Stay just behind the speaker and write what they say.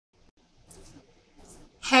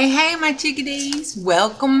Hey, hey, my chickadees.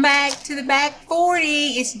 Welcome back to the Back 40.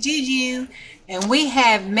 It's Juju, and we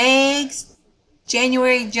have Meg's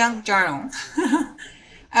January Junk Journal.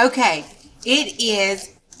 Okay, it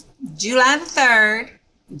is July the 3rd.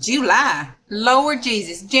 July. Lord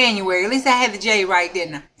Jesus. January. At least I had the J right,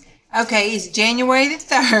 didn't I? Okay, it's January the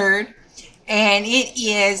 3rd, and it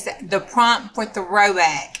is the prompt for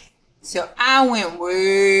throwback. So I went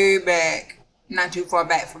way back. Not too far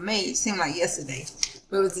back for me. It seemed like yesterday.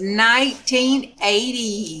 But it was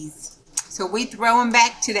 1980s. So we throwing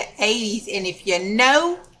back to the 80s. And if you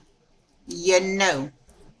know, you know.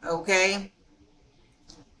 Okay?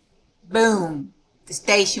 Boom. The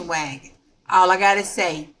station wagon. All I got to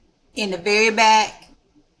say. In the very back,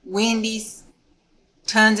 Wendy's,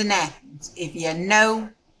 tons of napkins. If you know,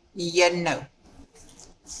 you know.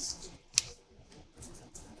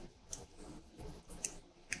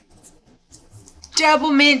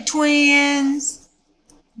 Double mint twins.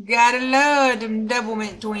 Gotta love them double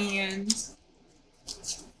mint twins.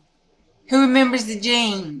 Who remembers the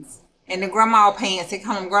jeans and the grandma pants? They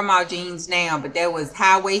call them grandma jeans now, but that was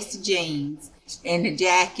high-waisted jeans and the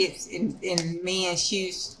jackets and men's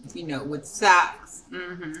shoes, you know, with socks.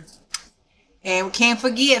 And we can't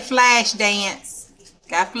forget Flash Dance.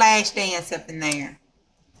 Got Flash Dance up in there.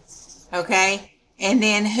 Okay? And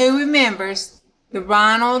then who remembers the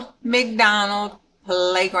Ronald McDonald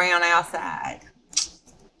playground outside?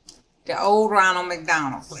 The old Ronald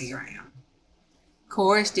McDonald playground. Of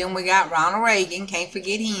course, then we got Ronald Reagan. Can't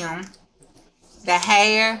forget him. The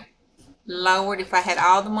hair. Lord, if I had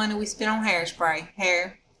all the money we spent on hairspray.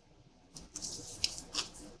 Hair.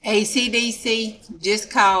 AC/DC. Just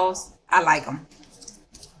cause I like them.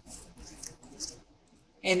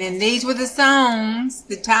 And then these were the songs.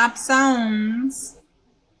 The top songs.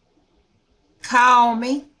 Call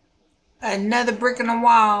Me. Another Brick in the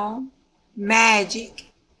Wall. Magic.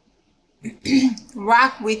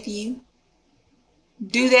 Rock With You.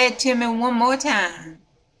 Do That to Me One More Time.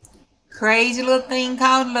 Crazy Little Thing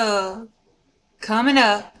Called Love. Coming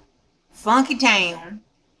Up. Funky Town.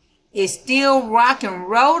 It's Still Rock and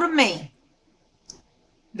Roll to Me.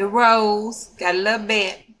 The Rose. Got a little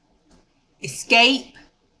bit. Escape.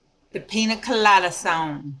 The Pina Colada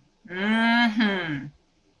Song.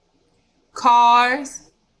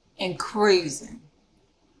 Cars and Cruising.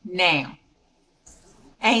 Now,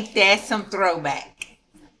 ain't that some throwback?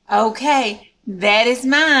 Okay, that is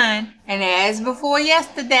mine. And as before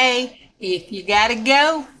yesterday, if you gotta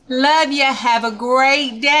go, love you. Have a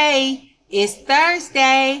great day. It's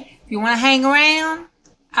Thursday. If you want to hang around,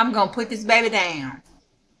 I'm going to put this baby down.